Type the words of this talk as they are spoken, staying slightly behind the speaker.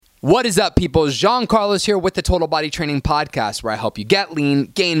What is up, people? Jean Carlos here with the Total Body Training Podcast, where I help you get lean,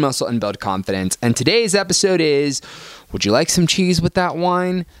 gain muscle, and build confidence. And today's episode is, would you like some cheese with that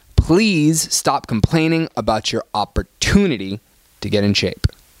wine? Please stop complaining about your opportunity to get in shape.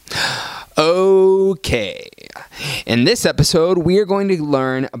 Okay. In this episode, we are going to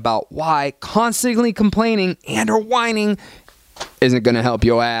learn about why constantly complaining and or whining isn't going to help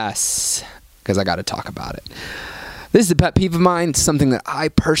your ass. Because I got to talk about it. This is a pet peeve of mine, something that I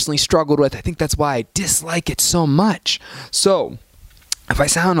personally struggled with. I think that's why I dislike it so much. So, if I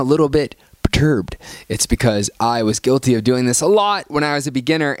sound a little bit perturbed, it's because I was guilty of doing this a lot when I was a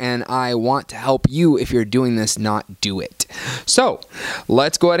beginner, and I want to help you, if you're doing this, not do it. So,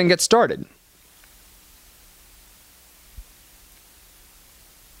 let's go ahead and get started.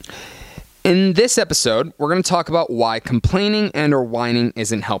 In this episode, we're going to talk about why complaining and or whining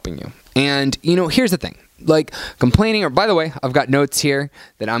isn't helping you. And, here's the thing. Complaining, or by the way, I've got notes here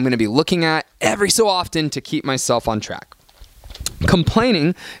that I'm going to be looking at every so often to keep myself on track.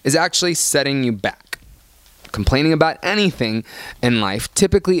 Complaining is actually setting you back. Complaining about anything in life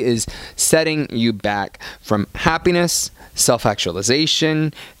typically is setting you back from happiness,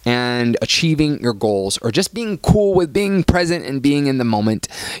 self-actualization, and achieving your goals, or just being cool with being present and being in the moment.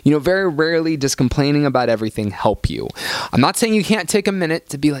 Very rarely does complaining about everything help you. I'm not saying you can't take a minute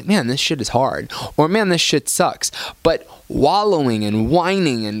to be like, man, this shit is hard, or man, this shit sucks, but wallowing and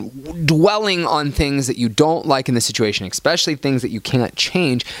whining and dwelling on things that you don't like in the situation, especially things that you can't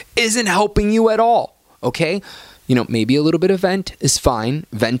change, isn't helping you at all. Okay? Maybe a little bit of vent is fine.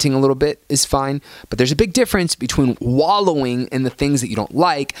 Venting a little bit is fine. But there's a big difference between wallowing in the things that you don't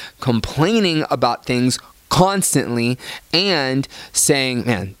like, complaining about things constantly, and saying,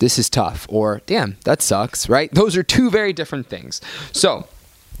 man, this is tough, or damn, that sucks, right? Those are two very different things. So,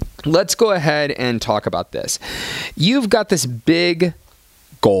 let's go ahead and talk about this. You've got this big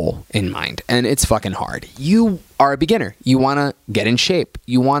goal in mind, and it's fucking hard. You are a beginner. You want to get in shape.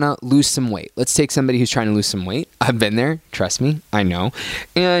 You want to lose some weight. Let's take somebody who's trying to lose some weight. I've been there. Trust me. I know.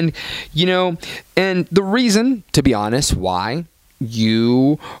 And, and the reason, to be honest, why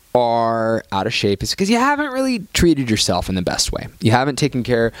you are out of shape is because you haven't really treated yourself in the best way. You haven't taken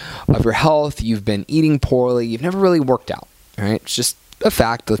care of your health. You've been eating poorly. You've never really worked out. All right. It's just a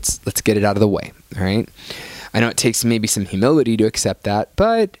fact. Let's get it out of the way. All right. I know it takes maybe some humility to accept that,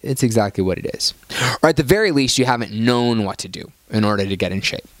 but it's exactly what it is. Or at the very least, you haven't known what to do in order to get in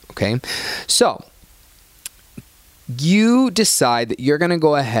shape, okay? So, you decide that you're going to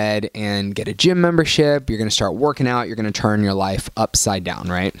go ahead and get a gym membership, you're going to start working out, you're going to turn your life upside down,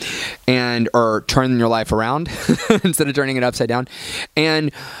 right? Or turn your life around instead of turning it upside down.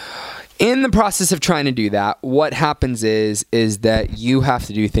 And in the process of trying to do that, what happens is that you have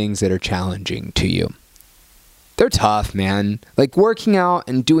to do things that are challenging to you. They're tough, man. Working out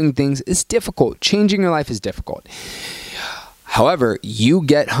and doing things is difficult. Changing your life is difficult. However, you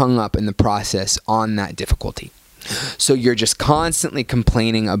get hung up in the process on that difficulty. So you're just constantly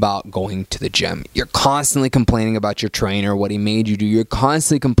complaining about going to the gym. You're constantly complaining about your trainer, what he made you do. You're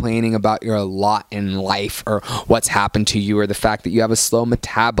constantly complaining about your lot in life, or what's happened to you, or the fact that you have a slow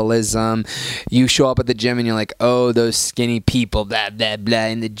metabolism. You show up at the gym and you're like, oh, those skinny people, blah, blah, blah,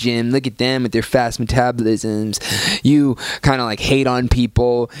 in the gym. Look at them with their fast metabolisms. You kind of hate on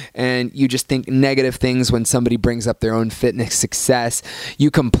people, and you just think negative things when somebody brings up their own fitness success.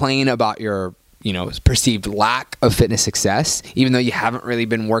 You complain about your perceived lack of fitness success, even though you haven't really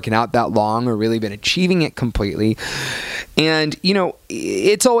been working out that long or really been achieving it completely. And,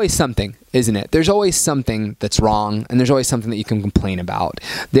 it's always something, isn't it? There's always something that's wrong, and there's always something that you can complain about.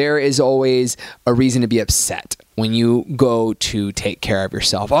 There is always a reason to be upset when you go to take care of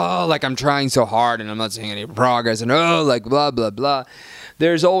yourself. Oh, I'm trying so hard and I'm not seeing any progress, and blah, blah, blah.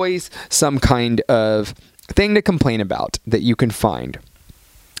 There's always some kind of thing to complain about that you can find.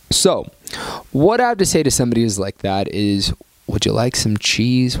 So, what I have to say to somebody who's like that is, would you like some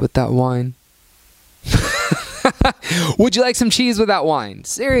cheese with that wine? Would you like some cheese with that wine?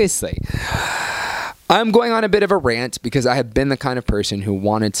 Seriously. I'm going on a bit of a rant because I have been the kind of person who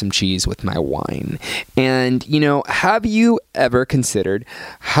wanted some cheese with my wine. And, have you ever considered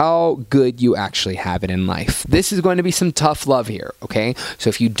how good you actually have it in life? This is going to be some tough love here, okay? So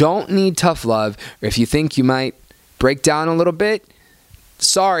if you don't need tough love, or if you think you might break down a little bit,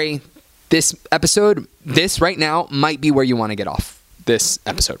 sorry, this episode, this right now, might be where you want to get off this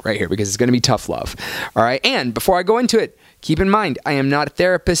episode right here, because it's going to be tough love. All right. And before I go into it, keep in mind, I am not a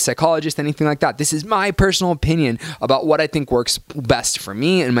therapist, psychologist, anything like that. This is my personal opinion about what I think works best for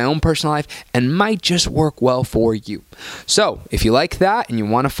me in my own personal life and might just work well for you. So if you like that and you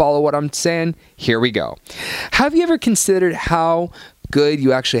want to follow what I'm saying, here we go. Have you ever considered how good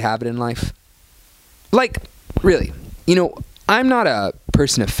you actually have it in life? Like, really, I'm not a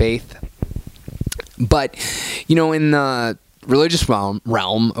person of faith, but, in the religious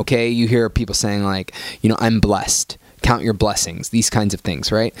realm, okay, you hear people saying like, I'm blessed. Count your blessings, these kinds of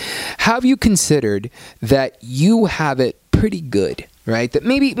things, right? Have you considered that you have it pretty good, right? That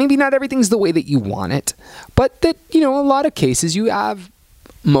maybe not everything's the way that you want it, but that, a lot of cases you have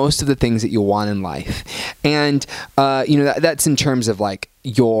most of the things that you want in life. And, that's in terms of like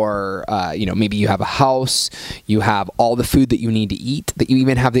your, maybe you have a house, you have all the food that you need to eat, that you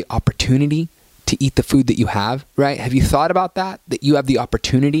even have the opportunity to eat the food that you have, right? Have you thought about that you have the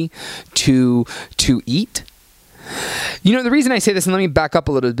opportunity to eat? The reason I say this, and let me back up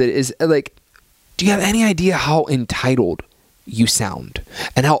a little bit, is like, do you have any idea how entitled you sound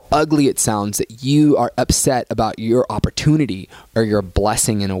and how ugly it sounds that you are upset about your opportunity or your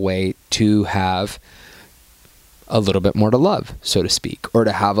blessing in a way to have a little bit more to love, so to speak, or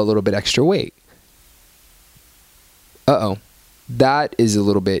to have a little bit extra weight? That is a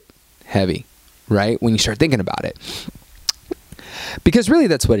little bit heavy, right? When you start thinking about it. Because really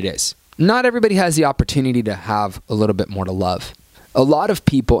that's what it is. Not everybody has the opportunity to have a little bit more to love. A lot of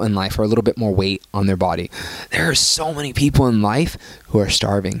people in life are a little bit more weight on their body. There are so many people in life who are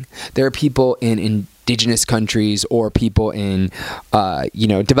starving. There are people in indigenous countries or people in,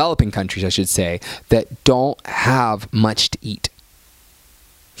 developing countries, I should say, that don't have much to eat.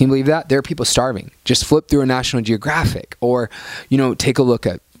 Can you believe that? There are people starving. Just flip through a National Geographic or, take a look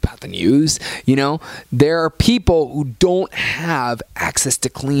at about the news. There are people who don't have access to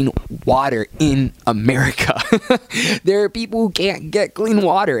clean water in America. There are people who can't get clean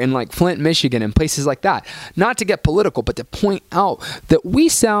water in like Flint, Michigan and places like that. Not to get political, but to point out that we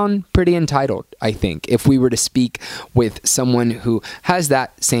sound pretty entitled, I think, if we were to speak with someone who has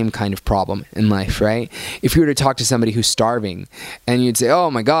that same kind of problem in life, right? If you were to talk to somebody who's starving and you'd say,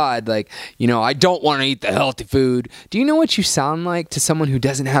 oh my God, like, I don't want to eat the healthy food. Do you know what you sound like to someone who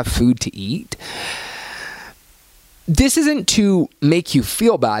doesn't have food to eat? This isn't to make you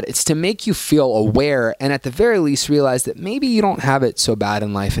feel bad. It's to make you feel aware and at the very least realize that maybe you don't have it so bad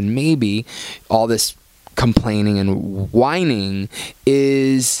in life and maybe all this complaining and whining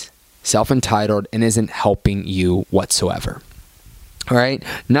is self-entitled and isn't helping you whatsoever. All right?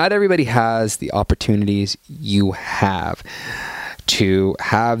 Not everybody has the opportunities you have to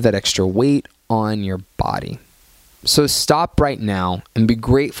have that extra weight on your body. So stop right now and be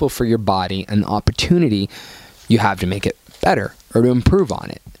grateful for your body and the opportunity you have to make it better or to improve on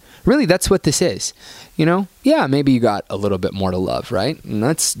it. Really, that's what this is. Yeah, maybe you got a little bit more to love, right? And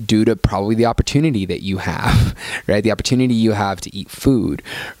that's due to probably the opportunity that you have, right? The opportunity you have to eat food,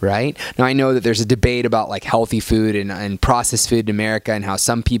 right? Now, I know that there's a debate about like healthy food and processed food in America and how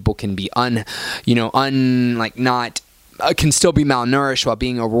some people can be can still be malnourished while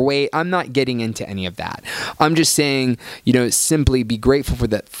being overweight. I'm not getting into any of that. I'm just saying, simply be grateful for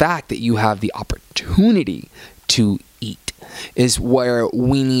the fact that you have the opportunity to eat is where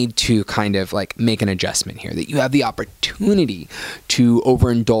we need to kind of like make an adjustment here. That you have the opportunity to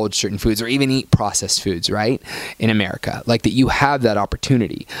overindulge certain foods or even eat processed foods, right? In America. Like that you have that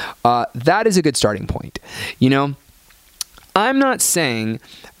opportunity. That is a good starting point. I'm not saying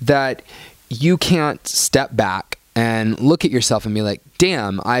that you can't step back and look at yourself and be like,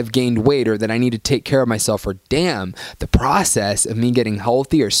 damn, I've gained weight, or that I need to take care of myself, or damn, the process of me getting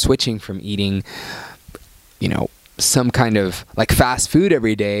healthy or switching from eating, some kind of like fast food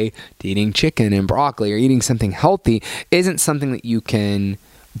every day to eating chicken and broccoli or eating something healthy isn't something that you can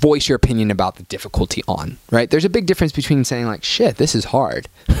voice your opinion about the difficulty on, right? There's a big difference between saying like, shit, this is hard.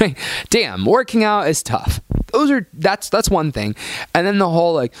 Right? Damn, working out is tough. That's one thing. And then the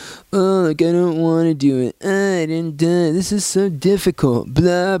whole like, oh, like I don't want to do it. I didn't do it. This is so difficult.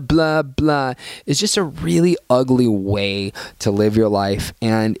 Blah, blah, blah. It's just a really ugly way to live your life.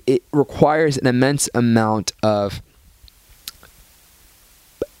 And it requires an immense amount of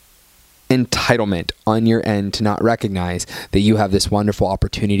entitlement on your end to not recognize that you have this wonderful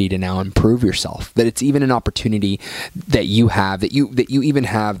opportunity to now improve yourself, that it's even an opportunity that you have, that you even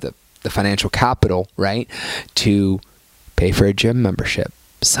have the financial capital, right, to pay for a gym membership.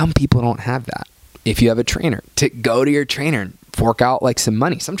 Some people don't have that. If you have a trainer, to go to your trainer and fork out like some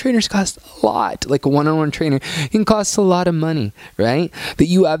money. Some trainers cost a lot. Like a one-on-one trainer can cost a lot of money, right? That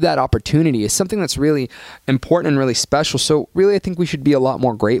you have that opportunity is something that's really important and really special. So really, I think we should be a lot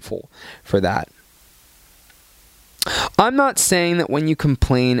more grateful for that. I'm not saying that when you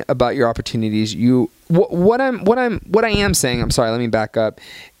complain about your opportunities, what I am saying, I'm sorry, let me back up,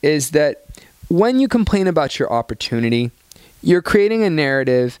 is that when you complain about your opportunity, you're creating a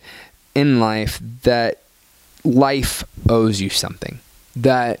narrative in life that life owes you something.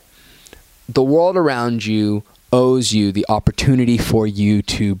 that the world around you owes you the opportunity for you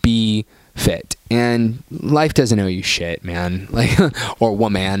to be fit. And life doesn't owe you shit, man. Like, or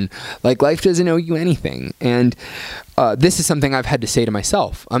woman. Like, life doesn't owe you anything. And this is something I've had to say to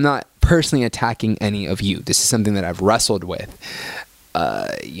myself. I'm not personally attacking any of you. This is something that I've wrestled with.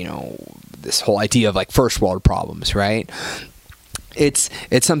 This whole idea of like first world problems, right? It's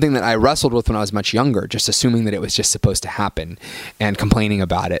something that I wrestled with when I was much younger, just assuming that it was just supposed to happen and complaining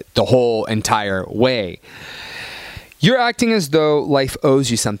about it the whole entire way. You're acting as though life owes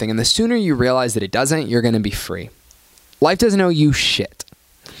you something, and the sooner you realize that it doesn't, you're going to be free. Life doesn't owe you shit.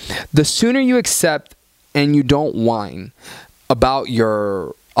 The sooner you accept and you don't whine about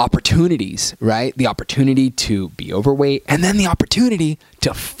your opportunities, right? The opportunity to be overweight, and then the opportunity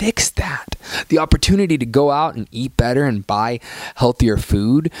to fix that. The opportunity to go out and eat better and buy healthier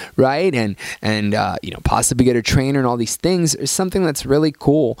food, right? And possibly get a trainer and all these things is something that's really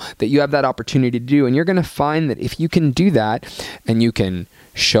cool that you have that opportunity to do. And you're going to find that if you can do that and you can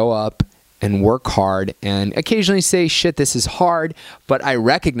show up and work hard and occasionally say, shit, this is hard, but I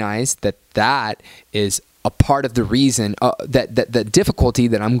recognize that that is a part of the reason that the difficulty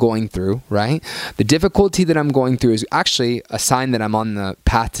that I'm going through, right? The difficulty that I'm going through is actually a sign that I'm on the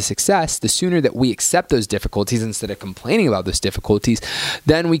path to success. The sooner that we accept those difficulties instead of complaining about those difficulties,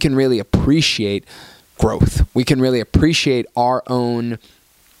 then we can really appreciate growth. We can really appreciate our own,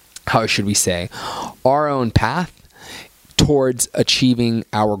 our own path towards achieving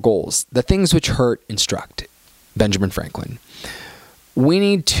our goals. The things which hurt instruct. Benjamin Franklin. We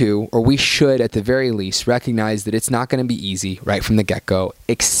need to, or we should at the very least, recognize that it's not going to be easy right from the get-go.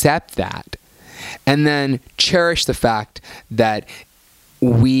 Accept that. And then cherish the fact that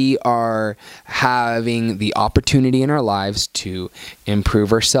we are having the opportunity in our lives to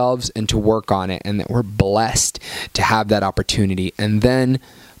improve ourselves and to work on it, and that we're blessed to have that opportunity. And then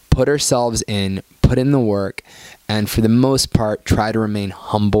put ourselves in, put in the work, and for the most part, try to remain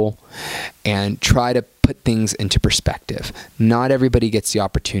humble and try to put things into perspective. Not everybody gets the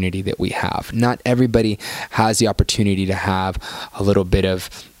opportunity that we have. Not everybody has the opportunity to have a little bit of,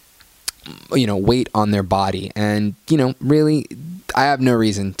 weight on their body. And, really, I have no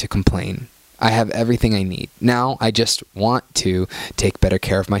reason to complain. I have everything I need. Now, I just want to take better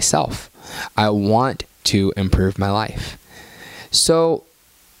care of myself. I want to improve my life. So,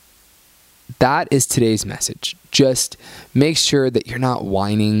 that is today's message. Just make sure that you're not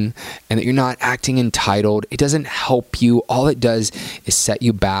whining and that you're not acting entitled. It doesn't help you. All it does is set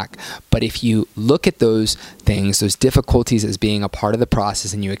you back. But if you look at those things, those difficulties as being a part of the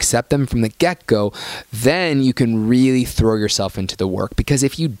process, and you accept them from the get-go, then you can really throw yourself into the work. Because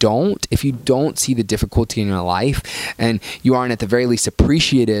if you don't see the difficulty in your life and you aren't at the very least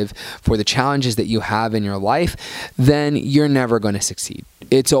appreciative for the challenges that you have in your life, then you're never going to succeed.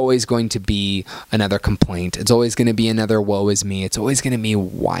 It's always going to be another complaint. It's always going to be another woe is me. It's always going to be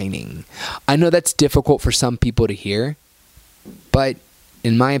whining. I know that's difficult for some people to hear, but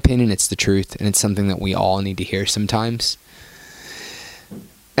in my opinion, it's the truth, and it's something that we all need to hear sometimes.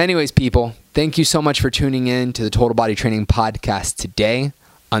 Anyways, people, thank you so much for tuning in to the Total Body Training Podcast today.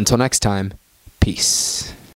 Until next time, peace.